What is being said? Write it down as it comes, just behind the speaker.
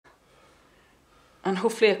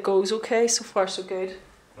hopefully it goes okay. So far so good.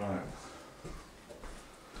 Right.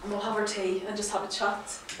 And we'll have our tea and just have a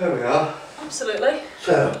chat. There we are. Absolutely.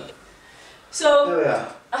 So there we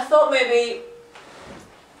are. I thought maybe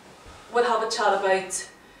we'd have a chat about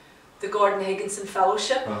the Gordon Higginson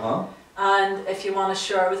Fellowship. And if you want to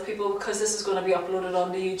share with people, because this is going to be uploaded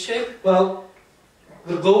onto YouTube. Well,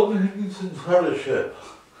 the Gordon Higginson Fellowship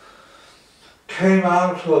came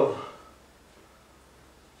out of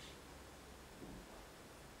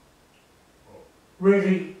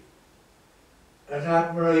really an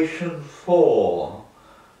admiration for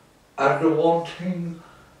and a wanting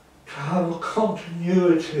to have a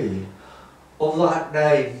continuity of that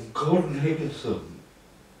name, Gordon Higginson,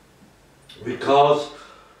 because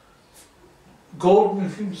Gordon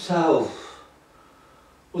himself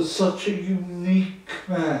was such a unique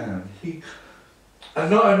man. And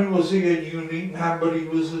not only was he a unique man, but he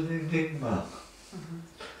was an enigma.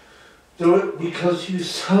 Because he was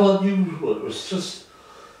so unusual. It was just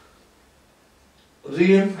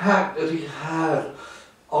the impact that he had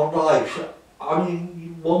on life. I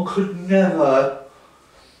mean, one could never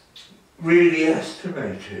really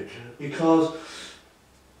estimate it, because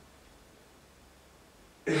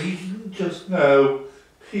he didn't just know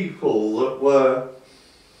people that were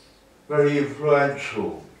very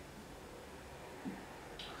influential,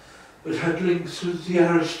 but had links with the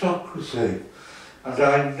aristocracy. And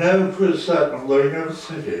I know for a certain, although he never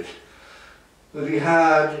said it, that he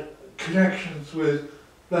had connections with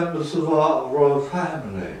members of our royal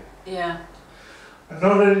family. Yeah. And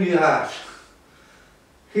not only that,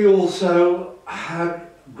 he also had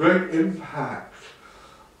great impact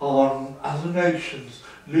on other nations,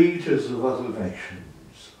 leaders of other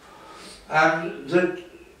nations, and that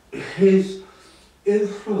his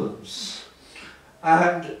influence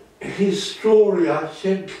and his story, I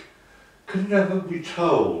think, can never be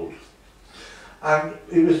told. And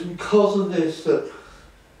it was because of this that,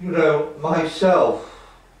 you know, myself,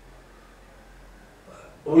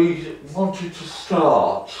 we wanted to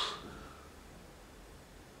start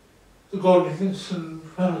the Gordon Higginson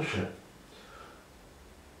Fellowship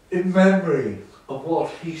in memory of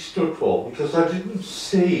what he stood for, because I didn't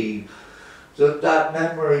see that that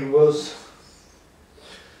memory was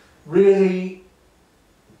really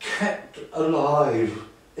kept alive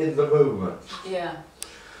in the movement. Yeah.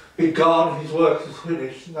 He'd gone, his work was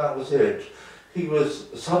finished, and that was it. He was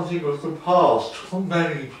something of the past for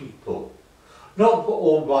many people. Not for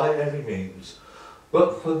all by any means,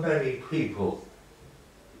 but for many people.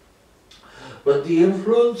 But the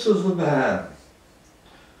influence of the man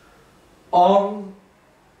on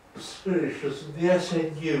spiritualism, the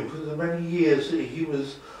SNU, for the many years that he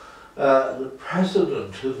was the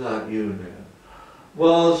president of that union,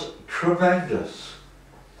 was tremendous.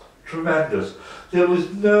 Tremendous. There was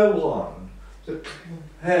no one that can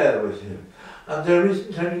compare with him, and there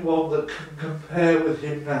isn't anyone that can compare with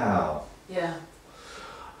him now. Yeah.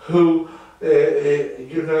 Who,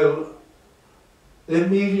 you know, their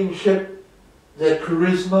mediumship, their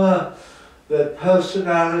charisma, their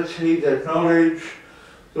personality, their knowledge,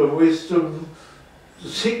 their wisdom, the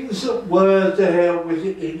things that were there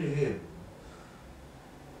within him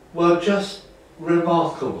were just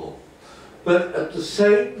remarkable. But at the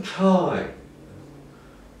same time,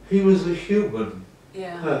 he was a human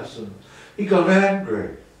person. He got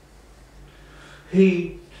angry.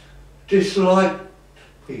 He disliked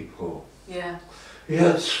people. Yeah. He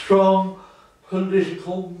had strong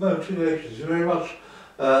political motivations, very much,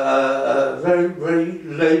 very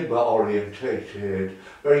labour orientated,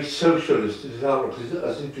 very socialist in his outlook,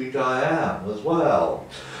 as indeed I am as well.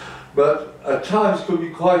 But at times could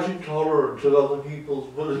be quite intolerant of other people's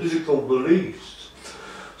political beliefs.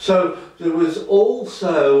 So there was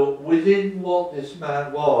also, within what this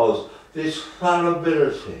man was, this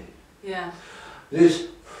fallibility, this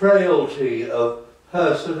frailty of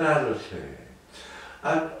personality,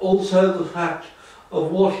 and also the fact of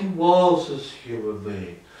what he was as a human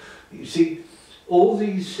being. You see, all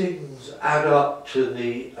these things add up to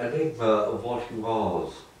the enigma of what he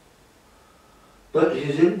was. But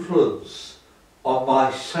his influence on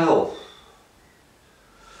myself,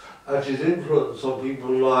 and his influence on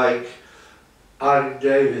people like Eileen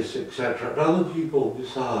Davis, etc., and other people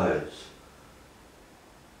besides,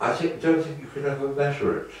 I don't think you can ever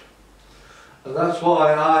measure it. And that's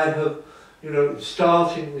why I have, you know,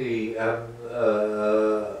 starting the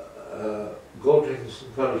Gordon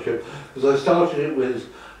Higginson Fellowship, because I started it with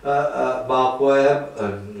Mark Webb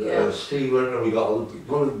and Stephen, and we got other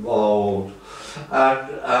people involved.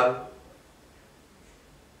 And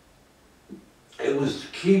it was to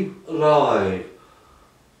keep alive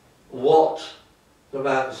what the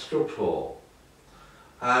man stood for.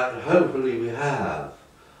 and hopefully we have.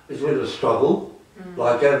 It's been a struggle,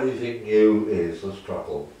 like everything new is a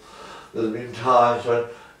struggle. There's been times when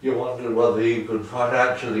you wonder whether you can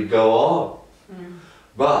financially go on,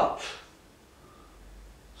 but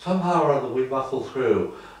somehow or other we muckle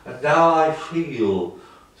through, and now I feel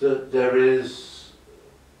that there is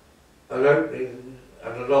an opening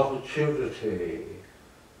and an opportunity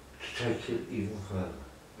to take it even further.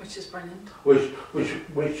 Which is brilliant.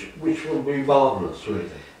 Which will be marvellous, really.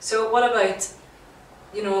 So what about,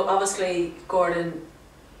 you know, obviously Gordon,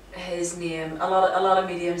 his name, a lot of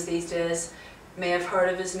mediums these days may have heard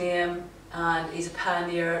of his name, and he's a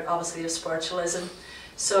pioneer, obviously, of spiritualism.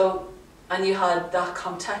 So, and you had that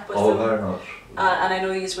contact with him. Oh, very much. And I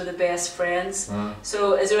know you were the best friends.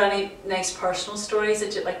 So is there any nice personal stories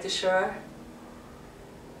that you'd like to share?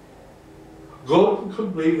 Gordon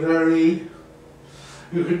could be very...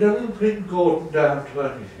 You could never pin Gordon down to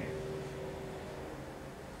anything.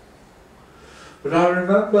 But I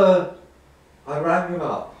remember I rang him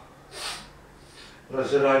up and I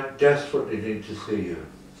said, I desperately need to see you.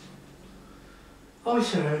 Oh, he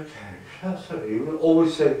said, okay, absolutely. He would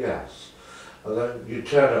always say yes. And then you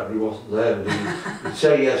turn up and he wasn't there, but he'd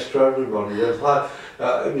say yes to everybody. It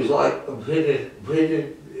was like a pin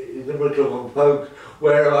in the middle of a poke.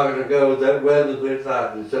 Where am I going to go? Where the pin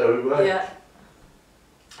that? And so we went. Yeah.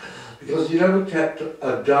 Because you never kept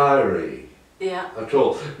a diary at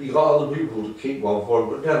all. You got other people to keep one for him,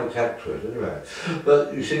 but never kept to it anyway.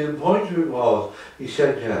 But you see, the point of it was, he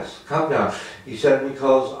said yes, come down. He said,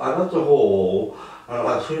 because I'm at the hall, and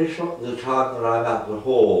I finish up the time that I'm at the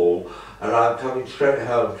hall, and I'm coming straight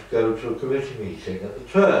home to go to a committee meeting at the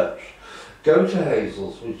church. Go to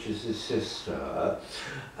Hazel's, which is his sister,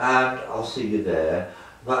 and I'll see you there.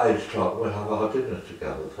 About 8 o'clock, we'll have our dinner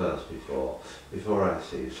together first before I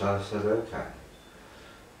see you. So I said, okay.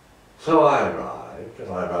 So I arrived,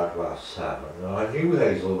 and I arrived about 7, and I knew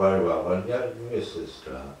Hazel very well, and knew his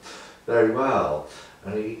sister very well.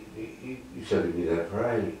 And he said he'd be there for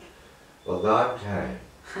 8. Well, 9 came,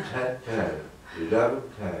 10 came, 11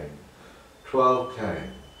 came, 12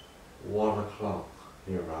 came, 1 o'clock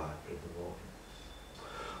he arrived in the morning.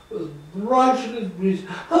 It was bright and his breeze.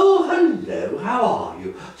 Oh, hello, how are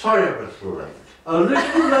you? Sorry I'm a little late. A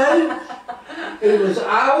little late? It was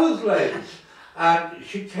hours late. And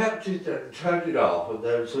she kept it and turned it off, and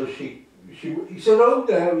then so he said, oh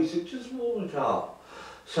no, he said, just warm it up.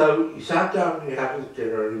 So he sat down and he had his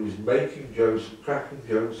dinner, and he was making jokes and cracking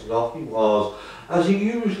jokes, and off he was, as he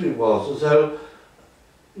usually was, as though,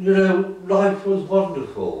 you know, life was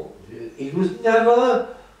wonderful. He was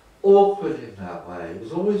never awkward in that way. It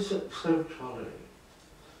was always so jolly.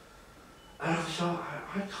 And I thought,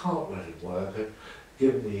 I can't let him work and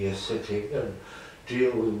give me a sitting and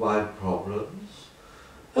deal with my problems.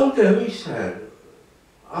 Oh no, he said,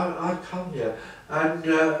 I'll come here and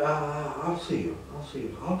I'll see you.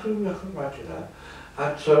 I'll do right dinner.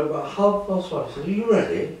 And so about 1:30, I said, are you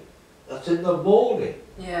ready? That's in the morning.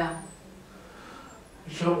 Yeah.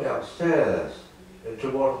 He showed me upstairs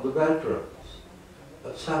into one of the bedrooms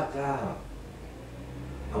and sat down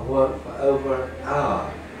and worked for over an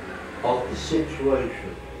hour on the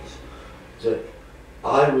situations that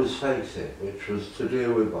I was facing, which was to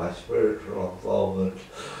do with my spiritual involvement,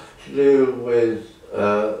 to do with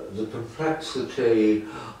the complexity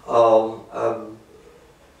of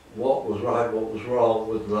what was right, what was wrong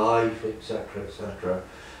with life, etc., etc.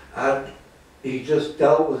 And he just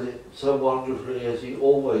dealt with it so wonderfully, as he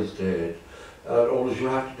always did. All you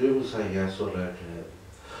had to do was say yes or no to him.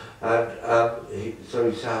 And so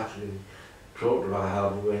he sat and he talked about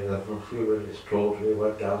having been there for a few minutes, talked to me,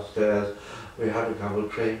 went downstairs, we had a cup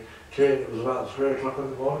of tea, and it was about 3 o'clock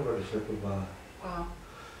in the morning when he said goodbye. Wow.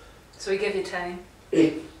 So he gave you time?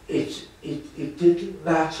 It didn't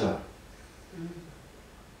matter.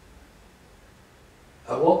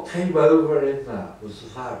 And what came over in that was the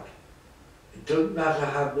fact, it doesn't matter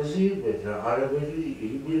how busy he'd been. I mean,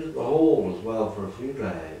 he'd been at the hall as well for a few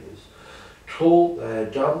days, taught there,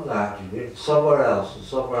 done that, he'd been somewhere else and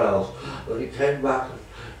somewhere else, but he came back and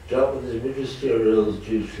dealt with his ministerial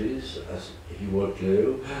duties, as he would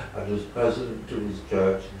do, and as president of his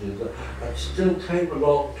church, and did that, and still came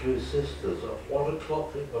along to his sisters at 1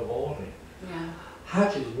 o'clock in the morning,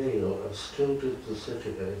 had his meal, and still did the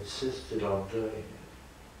sitting and insisted on doing it.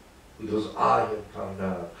 Because I had come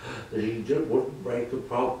down, that he wouldn't break a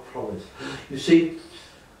promise. You see,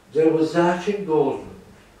 there was that in Gordon,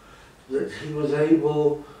 that he was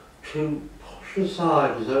able to push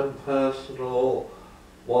aside his own personal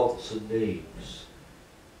wants and needs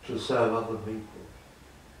to serve other people.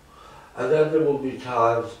 And then there would be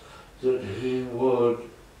times that he would,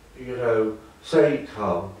 you know, say he'd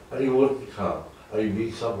come, and he wouldn't come, and he'd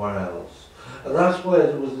be somewhere else. And that's where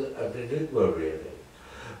there was an enigma, really.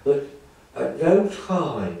 But at no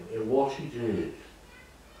time in what he did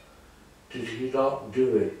he not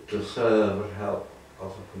do it to serve and help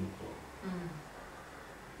other people. Mm.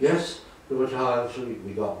 Yes, there were times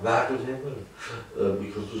we got mad at him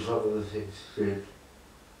because of some of the things he did.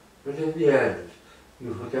 But in the end,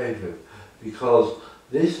 you forgave him, because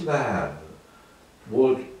this man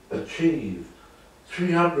would achieve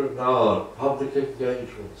 300 odd public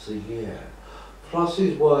engagements a year, plus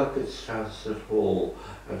his work at Stansted Hall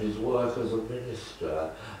and his work as a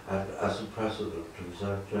minister and as a president of his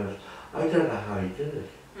own church. I don't know how he did it.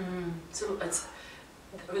 So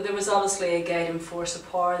there was obviously a guiding force of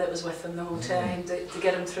power that was with him the whole time to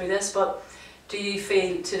get him through this, but do you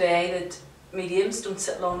feel today that mediums don't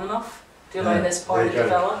sit long enough to allow this power to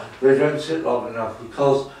develop? They don't sit long enough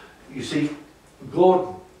because, you see,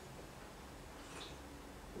 Gordon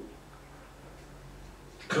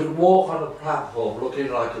could walk on a platform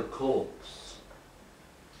looking like a corpse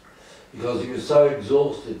because he was so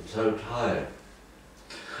exhausted and so tired.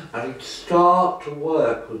 And he'd start to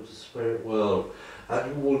work with the spirit world, and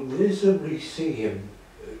you would visibly see him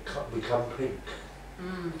become pink.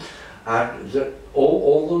 And that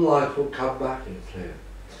all the life would come back into him.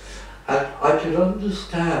 And I can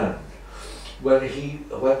understand when he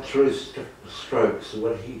went through his strokes,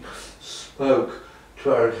 when he spoke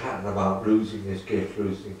to Eric Hatton about losing his gift,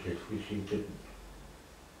 which he didn't.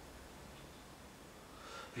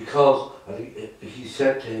 Because, and he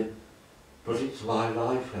said to him, "But it's my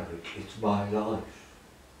life, Eric, it's my life."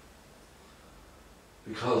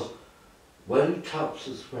 Because when he touched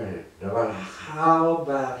the spirit, no matter how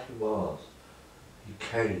bad he was, he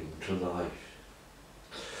came to life.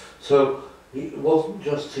 So it wasn't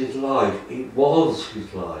just his life, it was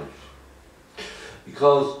his life.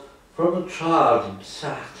 Because from a child he'd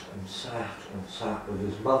sat and sat and sat with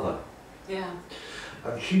his mother. Yeah.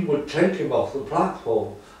 And she would take him off the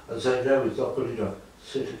platform and say, "No, it's not good enough,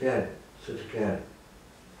 sit again, sit again."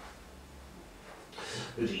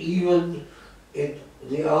 But even in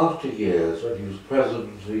the after years, when he was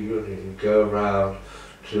president of the union, he'd go around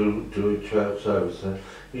to do a church service, and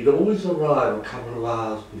he'd always arrive a couple of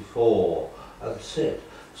hours before and sit.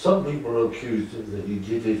 Some people accused him that he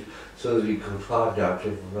did it so that he could find out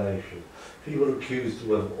information. People accused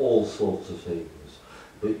him of all sorts of things.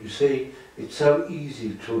 But you see, it's so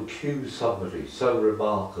easy to accuse somebody so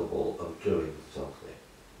remarkable of doing something,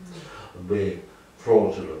 and being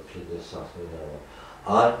fraudulent in this, something or other.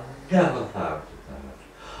 I never found that.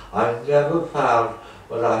 I never found,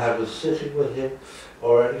 when I had a sitting with him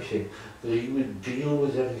or anything, that he would deal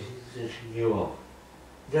with anything that he knew of.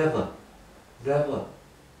 Never. Never.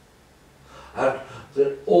 And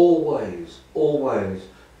that always, always,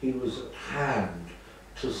 he was at hand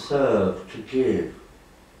to serve, to give,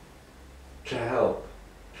 to help,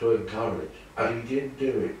 to encourage. And he did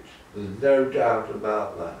do it. There's no doubt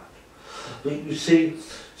about that. But you see,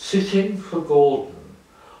 sitting for Gordon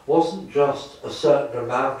wasn't just a certain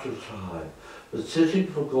amount of time, but sitting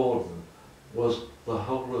for Gordon was the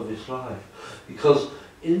whole of his life. Because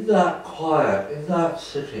in that quiet, in that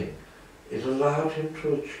sitting, it allowed him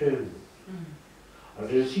to attune. And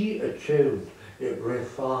as he attuned, it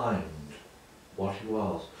refined what he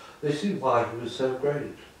was. This is why he was so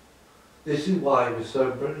great. This is why he was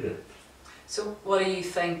so brilliant. So what do you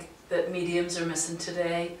think that mediums are missing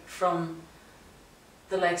today from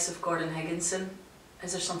the likes of Gordon Higginson?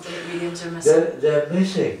 Is there something that mediums are missing? They're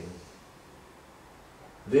missing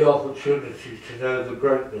the opportunity to know the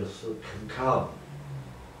greatness that can come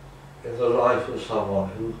in the life of someone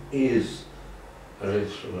who is an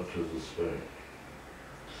instrument of the Spirit.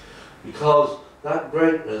 Because that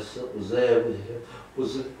greatness that was there with him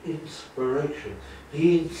was an inspiration.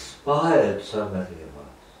 He inspired so many of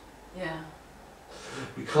us. Yeah.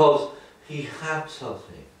 Because he had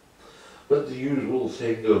something. But the usual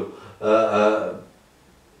thing of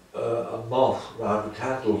a moth round a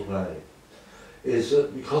candle flame is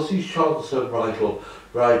that because he shone so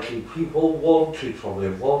brightly, people wanted from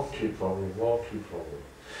him.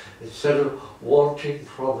 Instead of wanting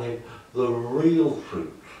from him the real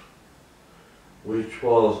fruit, which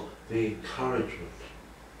was the encouragement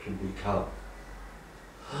to become.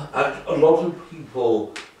 And a lot of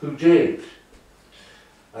people who did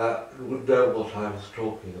would know what I was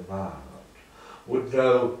talking about, would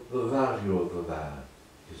know the value of the man,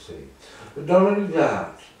 you see. But not only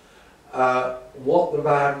that, what the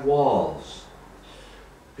man was,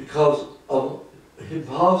 because of him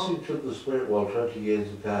passing to the spirit world 20 years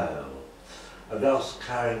ago, and us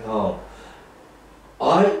carrying on,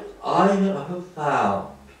 I have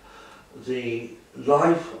found the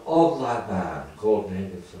life of that man, Gordon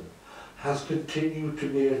Higginson, has continued to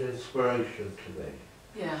be an inspiration to me.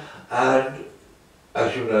 Yeah. And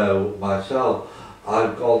as you know, myself,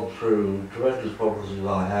 I've gone through tremendous problems in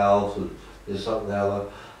my health and this, that and the other,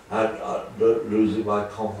 and losing my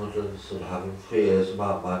confidence and having fears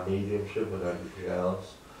about my mediumship and everything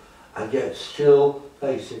else, and yet still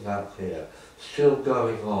facing that fear, still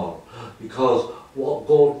going on, because what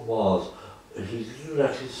Gordon was, he didn't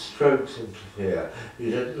let his strokes interfere,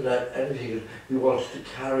 he didn't let anything, he wanted to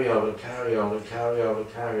carry on and carry on and carry on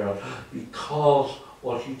and carry on, because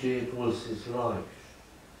what he did was his life.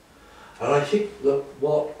 And I think that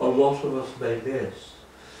what a lot of us may miss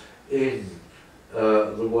in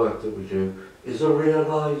the work that we do is a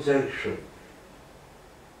realization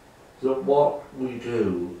that what we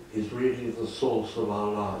do is really the source of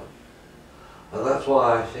our life. And that's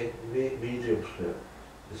why I think mediumship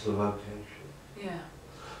is a vocation. Yeah.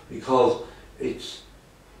 Because it's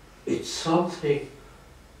something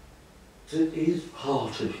that is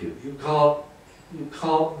part of you. You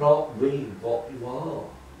can't not be what you are.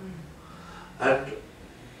 And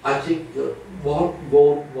I think that what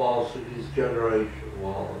Gordon was and his generation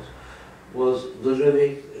was the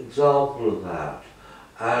living example of that.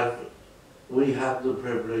 And we have the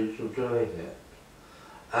privilege of doing it.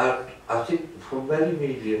 And I think for many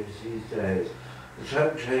mediums these days, the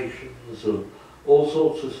temptations of all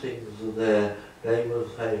sorts of things are there, name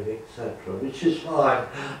and fame, etc., which is fine,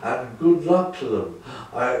 and good luck to them.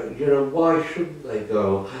 You know, why shouldn't they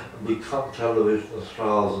go and become television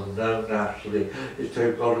stars and know naturally if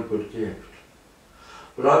they've got a good gift?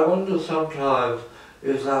 But I wonder sometimes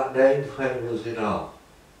if that name, fame is enough.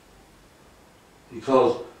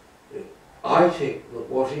 Because I think that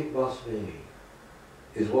what it must be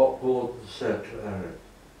is what Gordon said to Eric.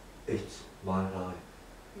 It's my life.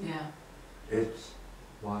 Yeah. It's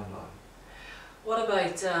my life. What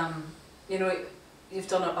about, you know, you've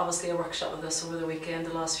done obviously a workshop with us over the weekend,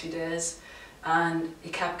 the last few days, and you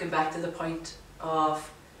kept going back to the point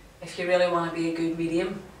of if you really want to be a good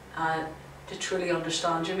medium and to truly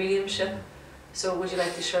understand your mediumship. So would you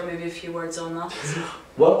like to share maybe a few words on that?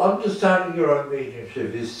 Well, understanding your own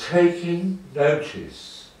mediumship is taking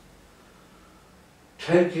notice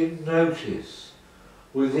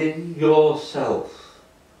within yourself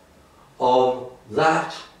of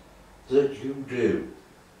that you do,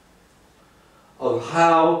 of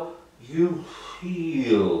how you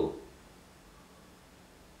feel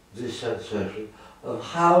this sensation, of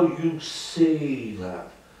how you see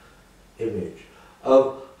that image,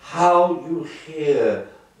 of how you hear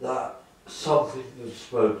that something is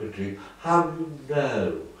spoken to you, how you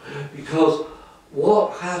know. Because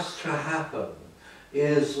what has to happen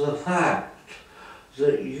is the fact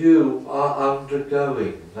that you are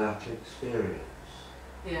undergoing that experience.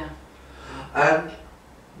 Yeah. And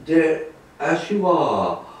there, as you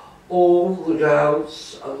are, all the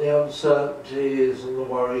doubts and the uncertainties and the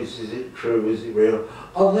worries, is it true, is it real,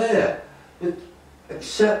 are there. But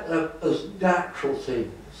accept them as natural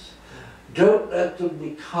things. Don't let them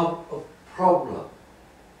become a problem.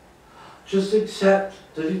 Just accept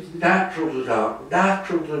that it's natural to doubt,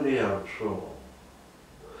 natural to be unsure.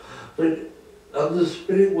 And the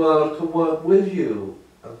spirit world can work with you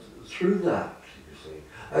and through that, you see,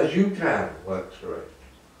 as you can work through it.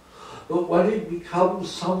 But when it becomes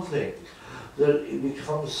something that it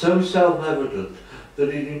becomes so self-evident that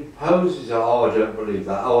it imposes, oh, I don't believe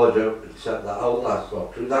that, oh, I don't accept that, oh, that's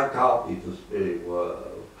not true, that can't be the spirit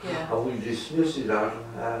world. Yeah. And we dismiss it out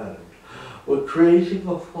of hand. We're creating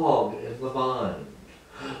a fog in the mind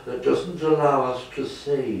that doesn't allow us to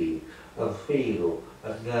see and feel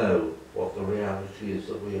and know what the reality is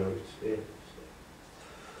that we are experiencing.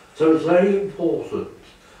 So it's very important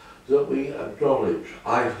that we acknowledge,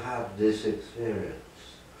 I've had this experience.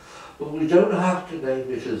 But we don't have to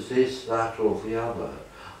name it as this, that or the other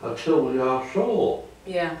until we are sure.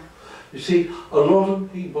 Yeah. You see, a lot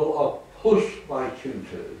of people are pushed by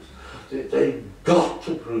tutors that they've got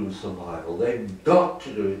to prove survival, they've got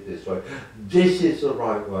to do it this way, this is the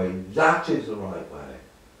right way, that is the right way.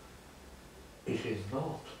 It is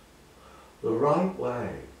not. The right way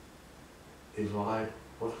is what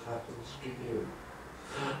happens to you.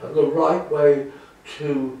 And the right way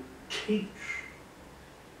to teach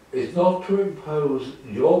is not to impose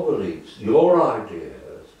your beliefs, your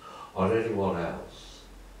ideas on anyone else,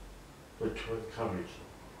 but to encourage them.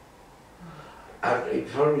 And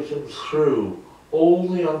encourage them through all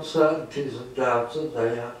the uncertainties and doubts that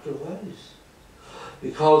they have to face.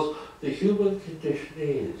 Because the human condition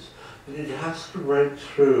is that it has to break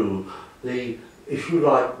through the, if you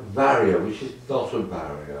like, barrier, which is not a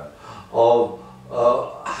barrier, of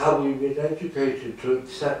have we been educated to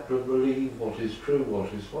accept and believe what is true,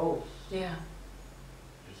 what is false? Yeah.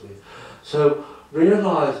 You see? So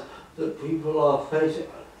realise that people are facing,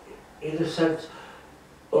 in a sense,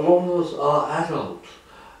 a lot of us are adult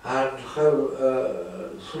and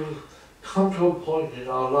have sort of come to a point in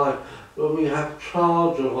our life where we have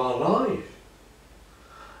charge of our life.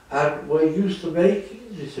 And we're used to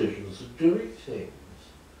making decisions and doing things.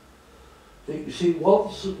 But you see,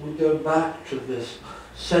 once we go back to this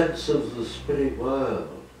sense of the spirit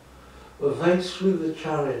world, we're faced with the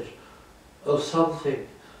challenge of something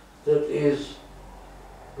that is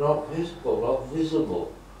not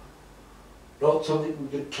visible, not something we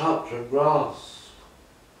can touch and grasp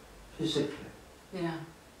physically. Yeah.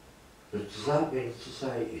 But does that mean to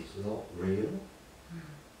say it's not real?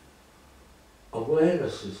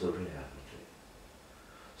 Awareness is the reality.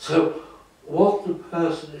 So what the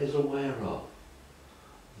person is aware of,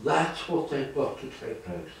 that's what they've got to take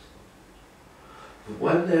notice of. But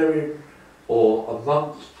when they're in, or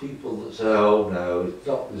amongst people that say, oh no, it's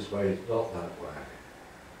not this way, it's not that way,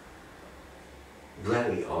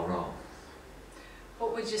 they are wrong.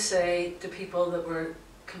 What would you say to people that were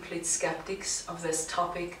complete skeptics of this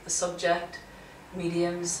topic, the subject,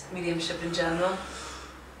 mediums, mediumship in general?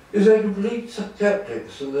 If they're complete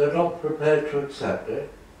skeptics and they're not prepared to accept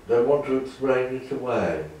it, they want to explain it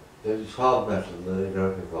away, then it's far better that they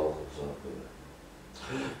don't involve themselves with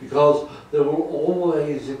it. Because there will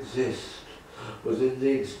always exist within the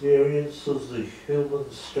experience of the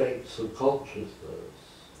human states of consciousness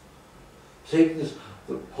things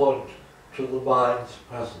that point to the mind's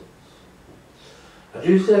presence. And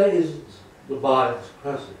if there isn't the mind's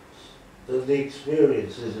presence, then the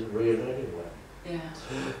experience isn't real anyway. Yeah.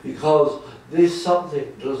 Because this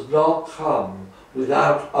something does not come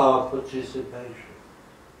without our participation.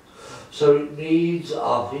 So it needs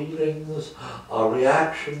our feelings, our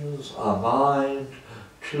reactions, our mind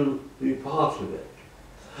to be part of it.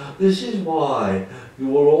 This is why you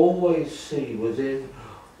will always see within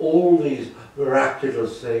all these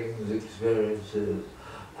miraculous things, experiences,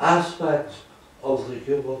 aspects of the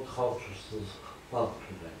human consciousness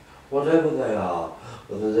functioning. Whatever they are,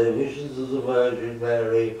 whether they're visions of the Virgin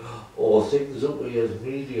Mary or things that we as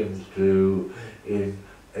mediums do in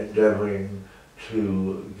endeavouring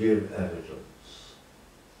to give evidence.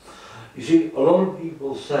 You see, a lot of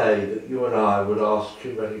people say that you and I would ask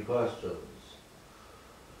too many questions.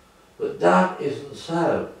 But that isn't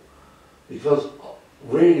so. Because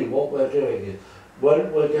really what we're doing is,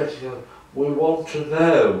 when we're getting we want to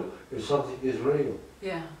know if something is real.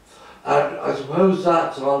 Yeah. And I suppose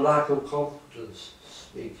that's our lack of confidence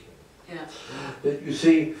speaking. Yeah. That you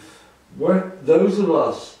see, when those of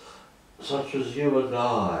us, such as you and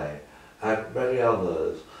I, and many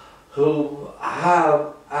others, who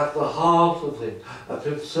have at the heart of things a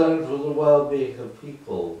concern for the well-being of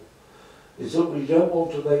people, is that we don't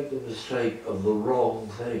want to make the mistake of the wrong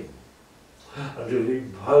thing, and of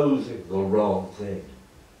imposing the wrong thing.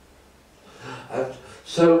 And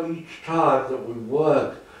so each time that we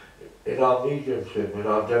work in our mediumship, in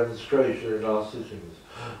our demonstration, in our sittings,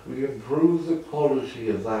 we improve the quality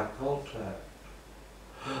of that contact.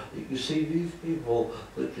 You see, these people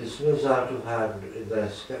that dismiss out of hand in their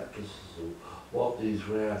skepticism what these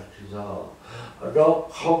realities are not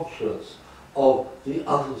conscious of the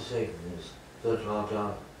other things that are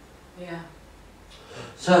done. Yeah.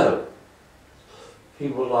 So,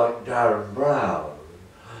 people like Darren Brown,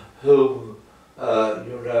 whom,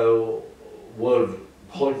 you know, would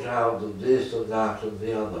point out that this and that and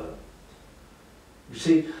the other. You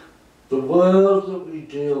see, the world that we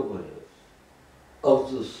deal with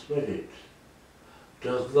of the spirit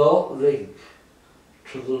does not link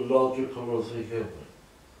to the logical of the human.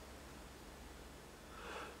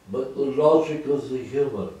 But the logic of the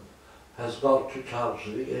human has got to touch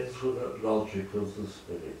the infinite logic of the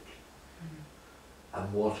spirit.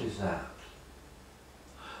 And what is that?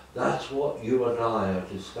 That's what you and I are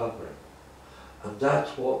discovering. And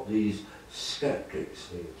that's what these skeptics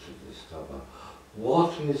need to discover.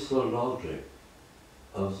 What is the logic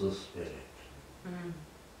of the spirit? Mm.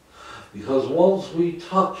 Because once we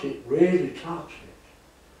touch it, really touch it,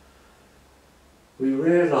 we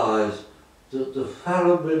realise that the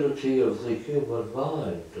fallibility of the human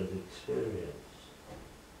mind and experience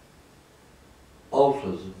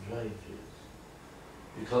alters and changes.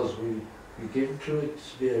 Because we begin to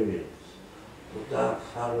experience that that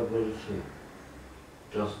fallibility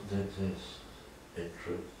doesn't exist in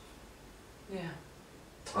truth. Yeah.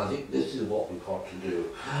 I think this is what we've got to do.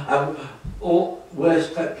 And all where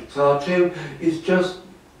skeptics are too is just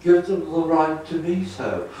give them the right to be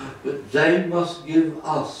so. But they must give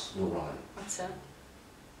us the right That's it.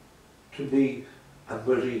 To be and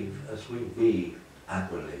believe as we be and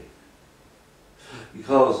believe.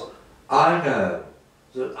 Because I know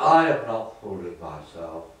that I am not fooling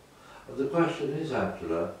myself. And the question is,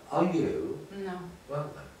 Angela, are you? No. Well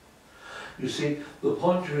then. You see, the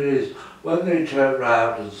point of it is, when they turn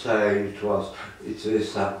round and say to us, it's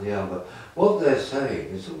this, that and the other, what they're saying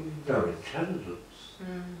is that we've no intelligence.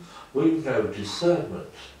 We've no discernment.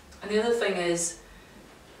 And the other thing is,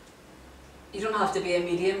 you don't have to be a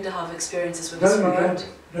medium to have experiences with the spirit.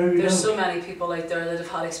 No, you There's don't. so many people out there that have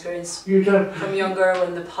had experience You don't. from younger,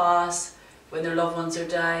 when they pass, when their loved ones are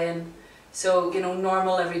dying. So, you know,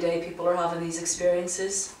 normal, everyday people are having these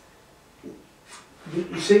experiences.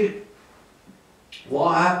 You see,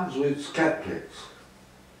 what happens with skeptics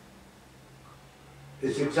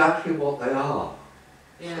is exactly what they are,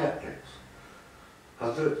 Yeah. skeptics.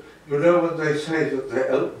 And that, you know, when they say that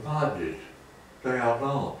they're open-minded, they are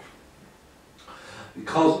not.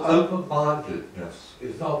 Because open-mindedness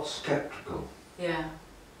is not skeptical. Yeah.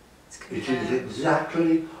 It is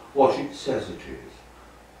exactly what it says it is,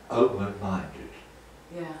 open-minded.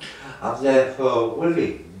 Yeah. And therefore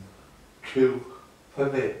willing to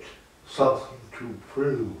permit something to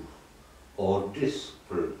prove or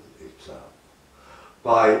disprove itself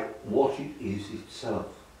by what it is itself.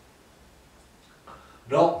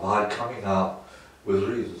 Not by coming up with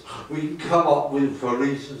reasons. We can come up with for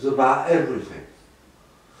reasons about everything.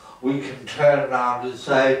 We can turn around and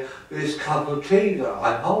say, this cup of tea that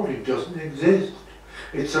I'm holding doesn't exist.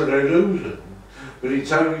 It's an illusion, but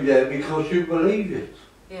it's only there because you believe it.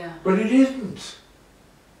 Yeah. But it isn't.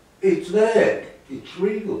 It's there. It's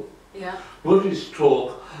real. Yeah. Buddhists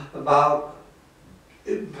talk about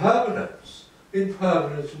impermanence.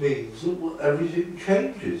 Impermanence means that everything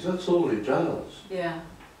changes. That's all it does. Yeah.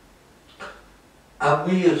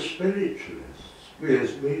 And we as spiritualists, we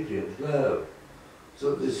as mediums know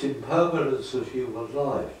that this impermanence of human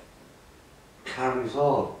life carries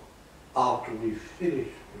on after we finish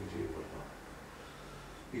with human life.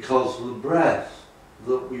 Because the breath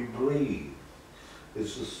that we breathe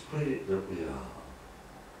is the spirit that we are.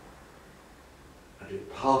 And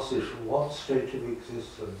it passes from one state of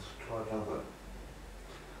existence to another.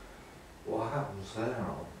 What happens there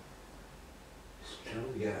is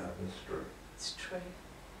still yet a mystery. It's true.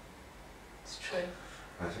 It's true.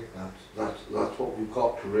 I think that's what we've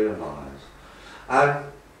got to realise. And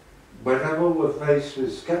whenever we're faced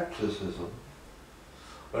with scepticism,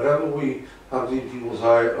 whenever we have these people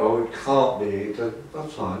say, oh, it can't be,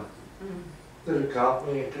 that's fine. Then it can't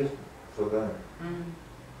be, it isn't for them.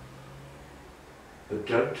 But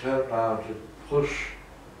don't turn around and push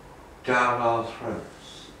down our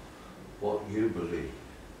throats what you believe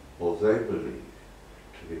or they believe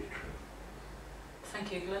to be true.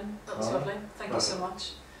 Thank you, Glyn. That was lovely. Thank you so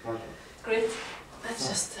much. Pleasure. Great. Let's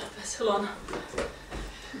just hold on.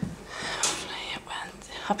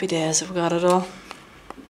 Happy days, we've got it all.